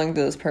 scrolling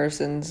through this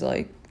person's,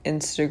 like,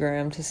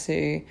 Instagram to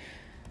see.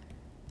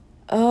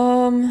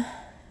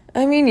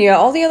 I mean, yeah,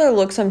 all the other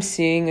looks I'm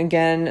seeing,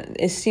 again,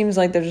 it seems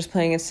like they're just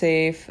playing it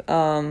safe.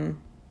 You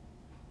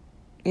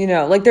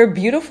know, like, they're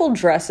beautiful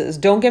dresses.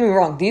 Don't get me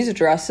wrong. These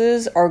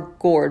dresses are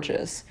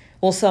gorgeous.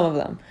 Well, some of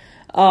them.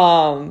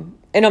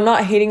 And I'm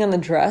not hating on the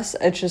dress.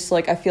 It's just,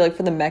 like, I feel like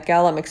for the Met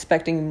Gala, I'm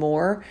expecting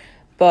more.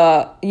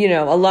 But, you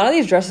know, a lot of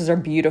these dresses are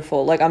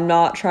beautiful. Like, I'm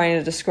not trying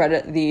to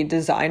discredit the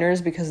designers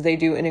because they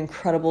do an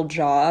incredible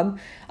job.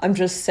 I'm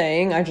just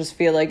saying, I just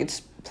feel like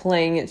it's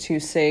playing it too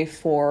safe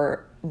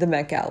for the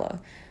Met Gala.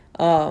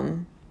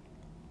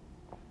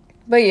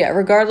 But yeah,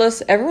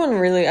 regardless, everyone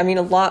really, I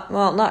mean,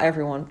 well, not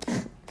everyone.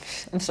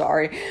 I'm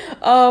sorry.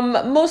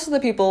 Most of the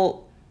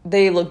people,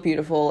 they look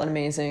beautiful and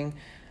amazing.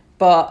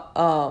 But,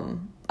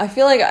 I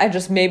feel like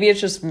maybe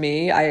it's just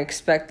me. I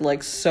expect,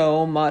 like,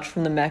 so much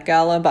from the Met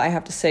Gala, but I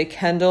have to say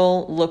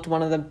Kendall looked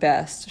one of the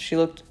best. She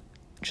looked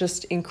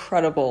just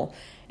incredible.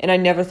 And I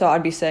never thought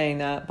I'd be saying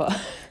that, but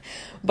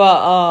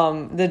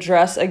the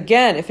dress,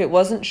 again, if it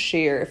wasn't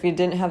sheer, if it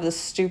didn't have the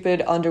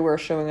stupid underwear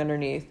showing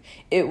underneath,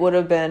 it would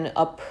have been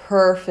a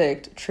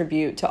perfect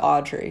tribute to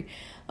Audrey.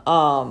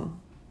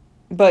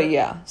 But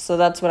yeah, so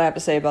that's what I have to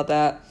say about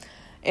that.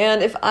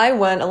 And if I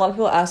went, a lot of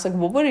people ask, like,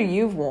 well, what have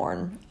you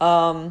worn?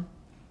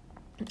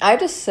 I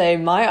just say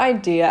my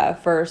idea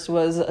at first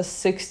was a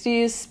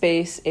 60s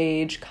space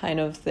age kind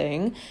of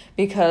thing,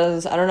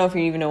 because I don't know if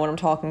you even know what I'm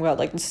talking about,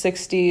 like the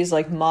 60s,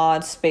 like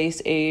mod space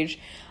age.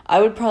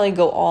 I would probably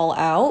go all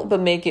out,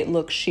 but make it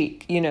look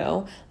chic, you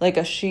know, like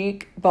a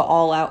chic but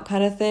all out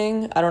kind of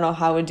thing. I don't know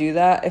how I would do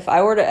that. If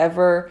I were to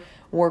ever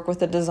work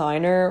with a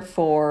designer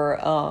for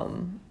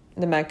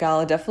the Met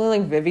Gala. Definitely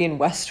like Vivienne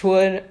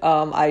Westwood.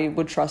 I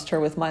would trust her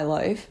with my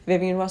life.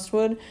 Vivienne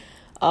Westwood.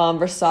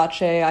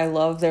 Versace, I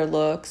love their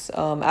looks.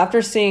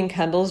 After seeing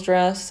Kendall's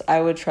dress,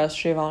 I would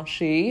trust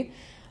Givenchy.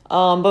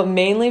 But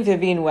mainly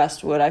Vivienne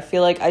Westwood. I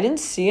feel like I didn't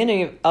see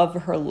any of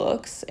her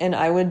looks, and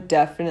I would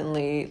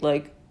definitely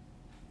like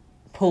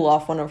pull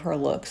off one of her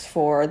looks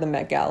for the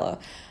Met Gala.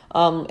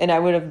 And I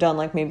would have done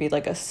like maybe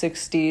like a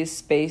 60s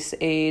space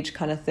age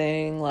kind of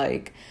thing,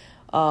 like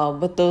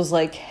with those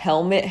like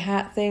helmet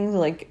hat things.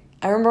 Like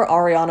I remember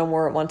Ariana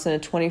wore it once in a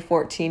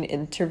 2014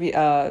 interview,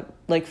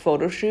 like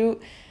photo shoot.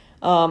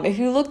 If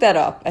you look that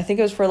up, I think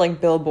it was for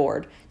like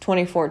Billboard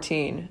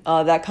 2014.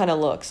 That kind of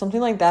look, something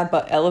like that,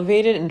 but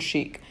elevated and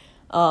chic.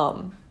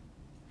 And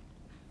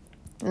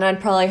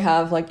I'd probably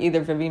have like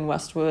either Vivienne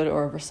Westwood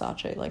or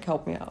Versace like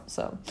help me out.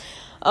 So,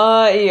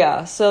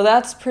 yeah, so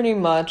that's pretty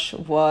much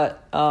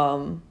what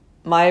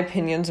my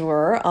opinions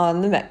were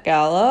on the Met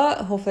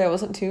Gala. Hopefully I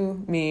wasn't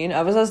too mean.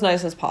 I was as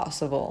nice as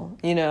possible,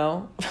 you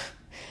know?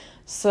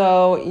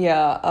 So,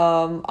 yeah,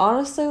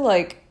 honestly,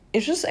 like,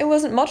 it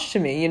wasn't much to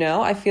me, you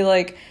know? I feel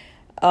like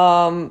a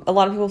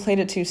lot of people played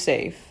it too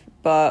safe.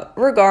 But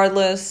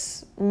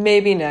regardless,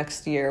 maybe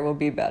next year will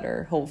be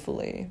better,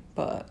 hopefully.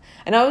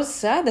 And I was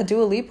sad that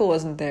Dua Lipa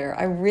wasn't there.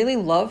 I really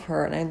love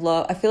her, and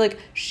I feel like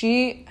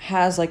she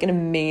has like an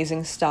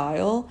amazing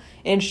style,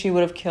 and she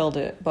would have killed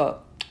it,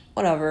 but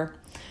whatever.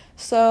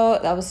 So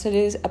that was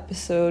today's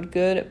episode.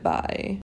 Goodbye.